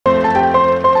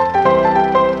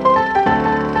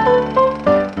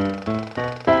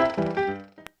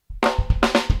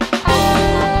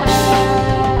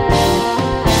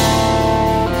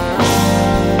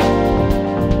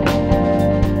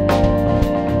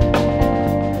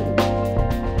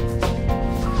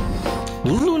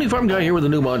Farm Guy here with a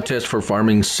new mod test for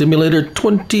Farming Simulator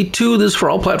 22. This is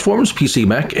for all platforms, PC,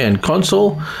 Mac, and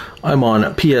console. I'm on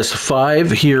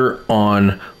PS5 here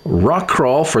on Rock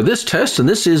Crawl for this test, and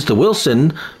this is the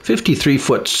Wilson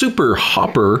 53-foot Super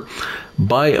Hopper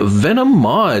by Venom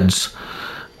Mods.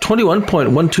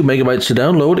 21.12 megabytes to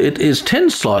download. It is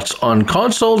 10 slots on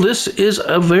console. This is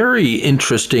a very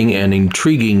interesting and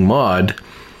intriguing mod,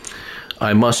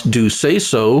 I must do say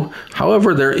so.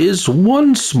 However, there is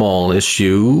one small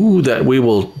issue that we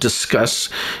will discuss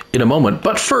in a moment.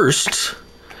 But first,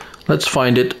 let's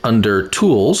find it under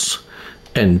Tools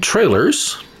and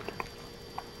Trailers.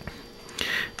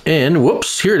 And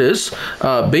whoops, here it is.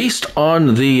 Based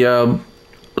on the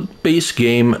base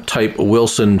game type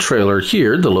Wilson trailer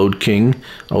here, the Load King.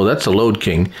 Oh, that's a Load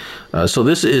King. So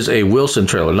this is a Wilson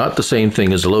trailer, not the same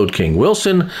thing as a Load King.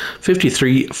 Wilson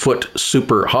 53-foot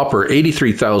Super Hopper,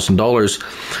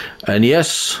 $83,000. And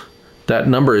yes, that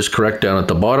number is correct down at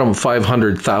the bottom,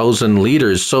 500,000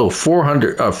 liters. So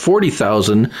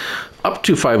 40,000 up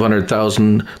to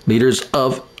 500,000 liters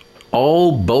of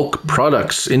all bulk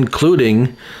products,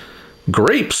 including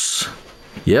grapes.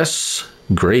 Yes,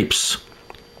 grapes.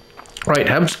 Right,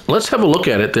 let's have a look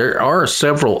at it. There are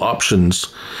several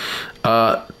options.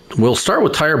 We'll start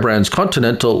with tire brands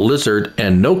Continental, Lizard,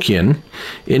 and Nokian.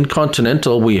 In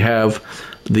Continental, we have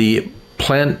the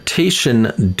Plantation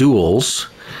Duals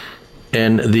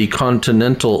and the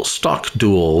Continental Stock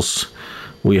Duals.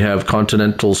 We have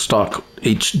Continental Stock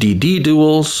HDD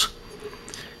Duals.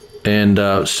 And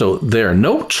so there,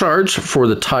 no charge for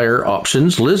the tire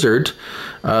options. Lizard,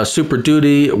 Super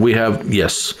Duty, we have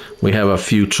a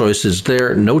few choices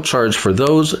there. No charge for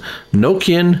those.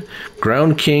 Nokian,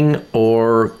 Ground King,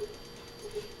 or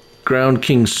Ground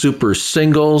King Super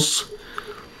Singles.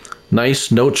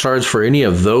 Nice, no charge for any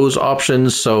of those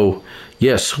options. So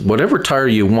yes, whatever tire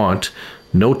you want,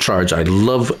 no charge. I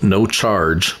love no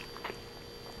charge.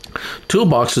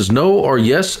 Toolboxes, no or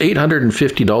yes,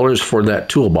 $850 for that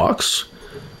toolbox.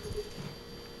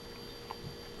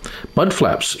 Mud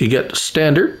flaps, you get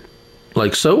standard,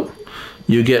 like so.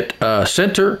 You get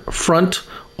center, front,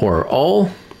 or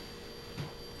all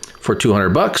for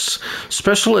 $200.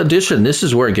 Special edition, this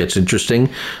is where it gets interesting.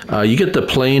 You get the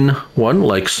plain one,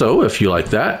 like so, if you like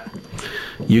that.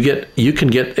 You can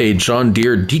get a John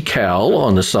Deere decal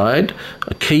on the side,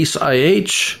 a Case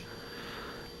IH,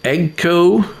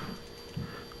 Agco,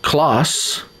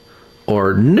 Class,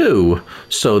 or new.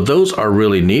 So those are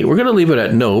really neat. We're going to leave it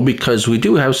at no because we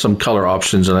do have some color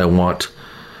options and I want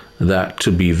that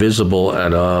to be visible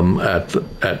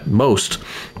at most.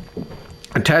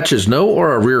 Attaches no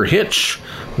or a rear hitch.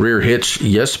 Rear hitch,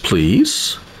 yes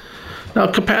please. Now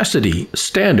capacity,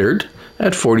 standard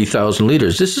at 40,000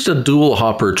 liters. This is a dual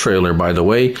hopper trailer, by the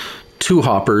way. 2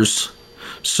 hoppers,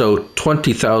 so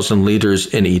 20,000 liters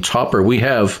in each hopper. We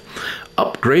have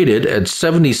upgraded at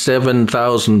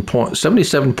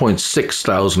 77.6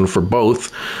 thousand for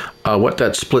both. What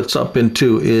that splits up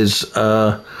into is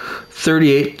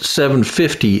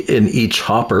 38,750 in each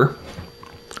hopper.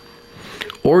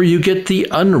 Or you get the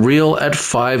Unreal at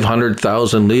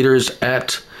 500,000 liters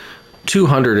at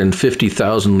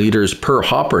 250,000 liters per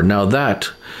hopper. Now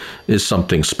that is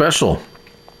something special.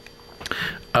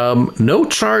 No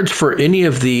charge for any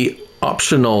of the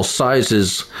optional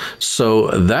sizes,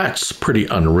 so that's pretty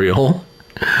unreal.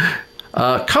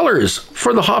 Colors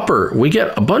for the hopper, we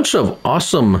get a bunch of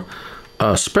awesome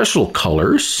special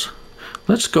colors.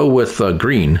 Let's go with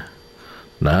green.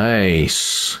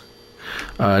 Nice.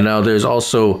 Now there's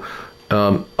also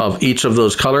of each of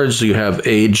those colors, you have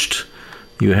aged,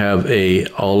 you have a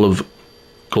olive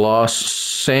gloss,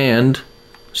 sand,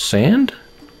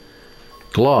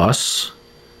 gloss.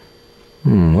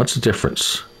 What's the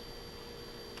difference?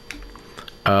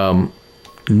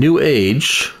 New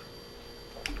age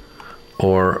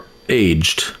or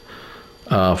aged.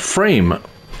 Frame.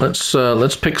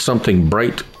 Let's pick something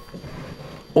bright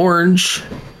orange,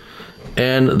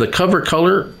 and the cover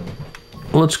color,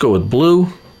 let's go with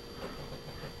blue.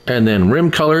 And then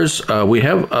rim colors, we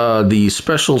have the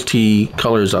specialty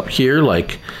colors up here,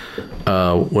 like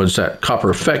what's that?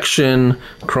 Copperfection,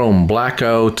 chrome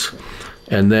blackout,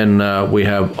 and then we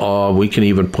have we can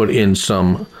even put in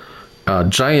some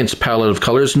Giants palette of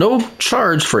colors. No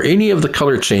charge for any of the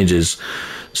color changes.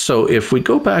 So if we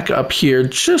go back up here,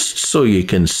 just so you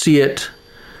can see it,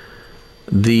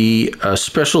 the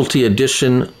specialty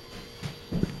edition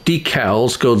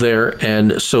decals go there,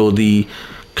 and so the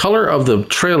color of the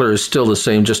trailer is still the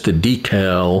same, just the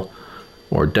decal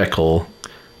or decal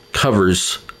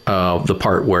covers the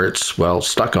part where it's, well,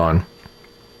 stuck on.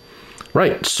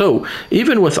 Right, so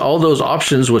even with all those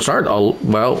options, which aren't,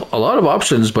 well, a lot of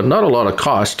options, but not a lot of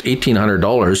cost, $1,800,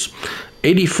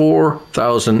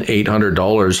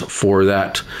 $84,800 for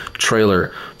that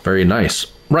trailer. Very nice.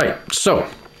 Right, so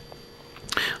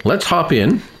let's hop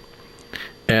in.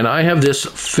 And I have this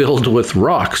filled with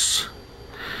rocks.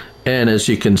 And as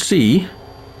you can see,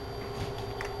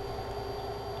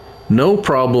 no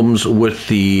problems with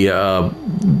the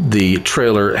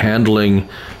trailer handling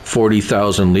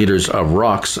 40,000 liters of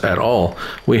rocks at all.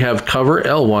 We have cover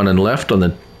L1 and left on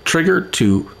the trigger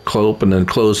to open and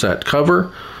close that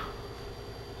cover,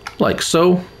 like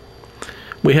so.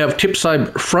 We have tip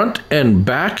side front and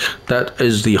back. That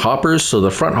is the hoppers, so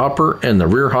the front hopper and the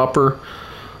rear hopper.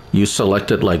 You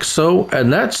select it like so,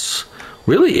 and that's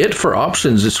really it for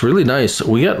options. It's really nice.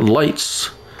 We got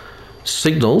lights,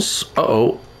 signals.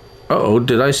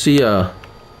 Did I see a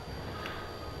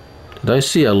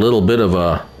little bit of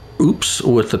a oops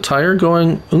with the tire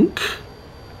going unk?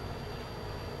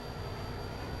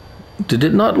 Did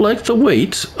it not like the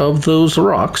weight of those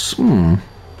rocks?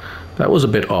 That was a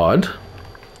bit odd.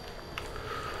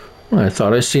 I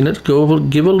thought I seen it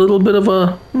give a little bit of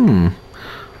a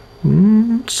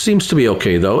seems to be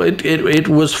okay though. It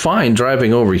was fine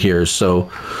driving over here, so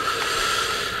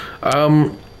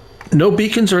no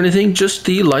beacons or anything, just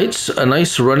the lights, a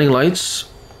nice running lights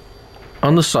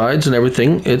on the sides and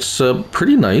everything. It's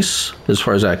pretty nice as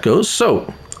far as that goes.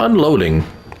 So, unloading.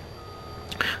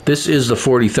 This is the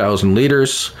 40,000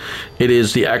 liters. It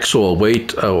is the actual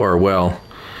weight, or well,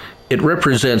 it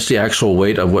represents the actual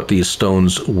weight of what these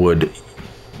stones would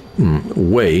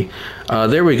weigh.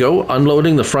 There we go,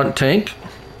 unloading the front tank.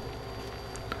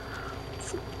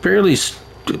 Fairly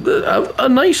a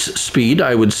nice speed,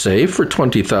 I would say, for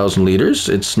 20,000 liters.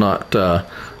 It's not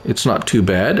too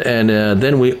bad. And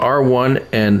then we R1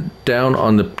 and down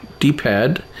on the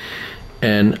D-pad,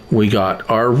 and we got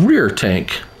our rear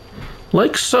tank,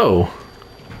 like so.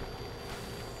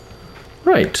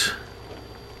 Right.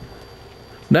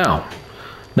 Now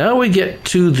we get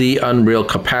to the unreal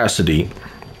capacity.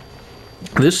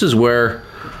 This is where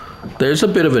there's a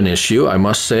bit of an issue, I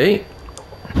must say.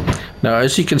 Now,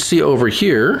 as you can see over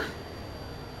here,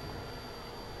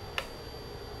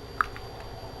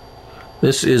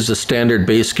 this is a standard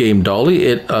base game dolly.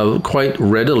 It quite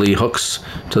readily hooks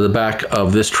to the back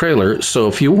of this trailer. So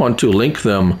if you want to link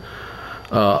them,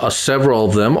 several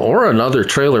of them, or another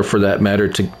trailer for that matter,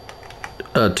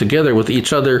 together with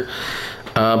each other,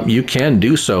 you can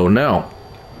do so. Now,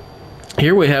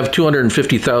 here we have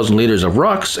 250,000 liters of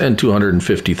rocks and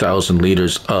 250,000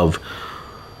 liters of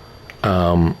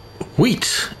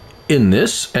wheat in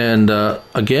this, and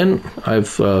again,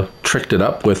 I've tricked it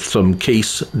up with some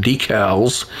case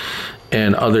decals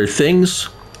and other things,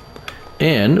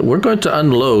 and we're going to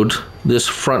unload this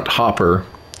front hopper,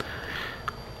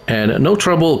 and no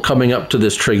trouble coming up to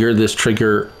this trigger. This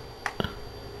trigger,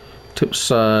 tip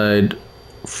side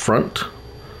front,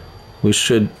 we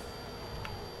should,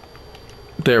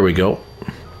 there we go.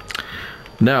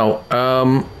 Now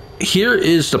here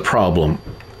is the problem.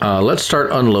 Let's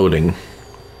start unloading.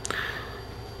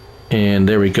 And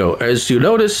there we go. As you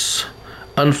notice,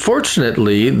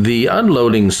 unfortunately, the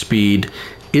unloading speed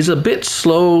is a bit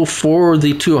slow for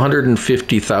the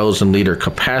 250,000 liter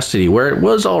capacity, where it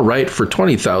was all right for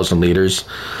 20,000 liters.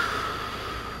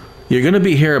 You're going to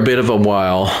be here a bit of a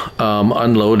while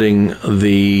unloading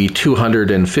the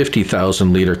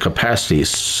 250,000 liter capacity.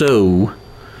 So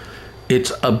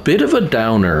it's a bit of a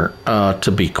downer,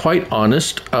 to be quite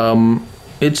honest.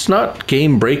 It's not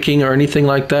game breaking or anything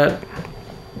like that.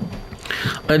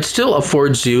 It still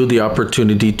affords you the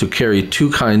opportunity to carry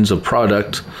two kinds of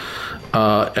product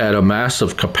at a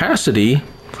massive capacity.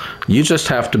 You just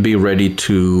have to be ready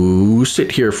to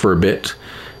sit here for a bit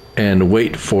and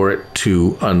wait for it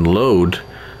to unload.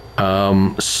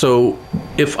 So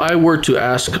if I were to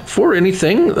ask for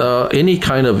anything, any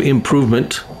kind of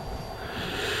improvement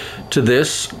to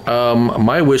this,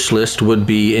 my wish list would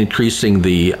be increasing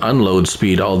the unload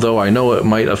speed, although I know it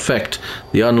might affect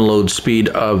the unload speed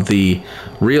of the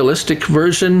realistic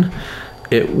version.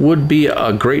 It would be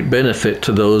a great benefit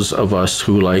to those of us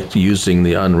who like using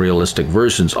the unrealistic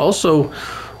versions. Also,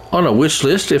 on a wish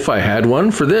list, if I had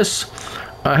one for this,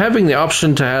 having the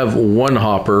option to have one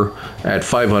hopper at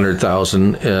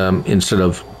 500,000 instead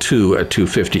of two at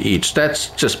 250 each. That's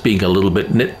just being a little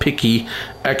bit nitpicky,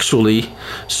 actually.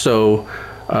 So,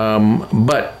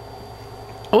 but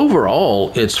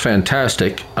overall, it's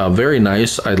fantastic. Very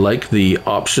nice. I like the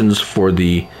options for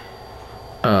the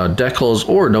decals,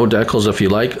 or no decals if you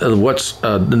like. What's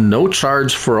no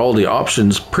charge for all the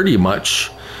options, pretty much.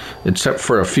 except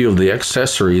for a few of the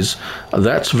accessories.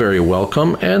 That's very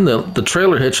welcome. And the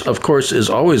trailer hitch, of course, is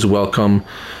always welcome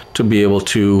to be able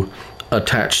to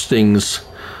attach things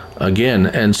again.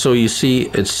 And so you see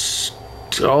it's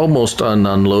almost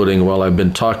unloading while I've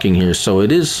been talking here. So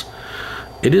it is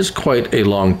quite a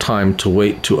long time to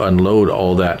wait to unload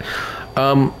all that.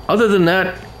 Other than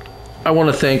that, I want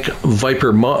to thank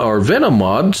Venom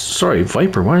Mods. Sorry,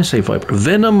 Viper. Why did I say Viper?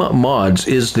 Venom Mods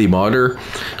is the modder.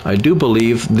 I do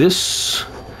believe this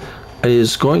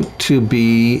is going to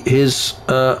be his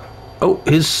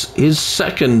his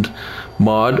second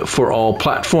mod for all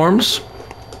platforms.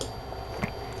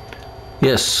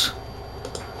 Yes.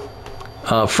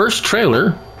 First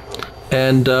trailer,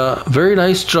 and very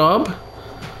nice job.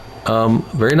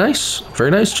 Very nice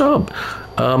job.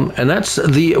 And that's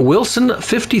the Wilson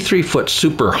 53-foot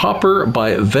Super Hopper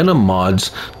by Venom Mods,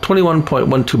 21.12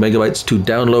 megabytes to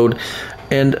download,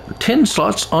 and 10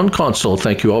 slots on console.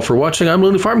 Thank you all for watching. I'm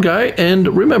Looney Farm Guy, and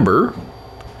remember,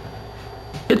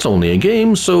 it's only a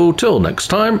game, so till next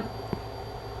time,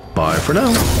 bye for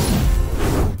now.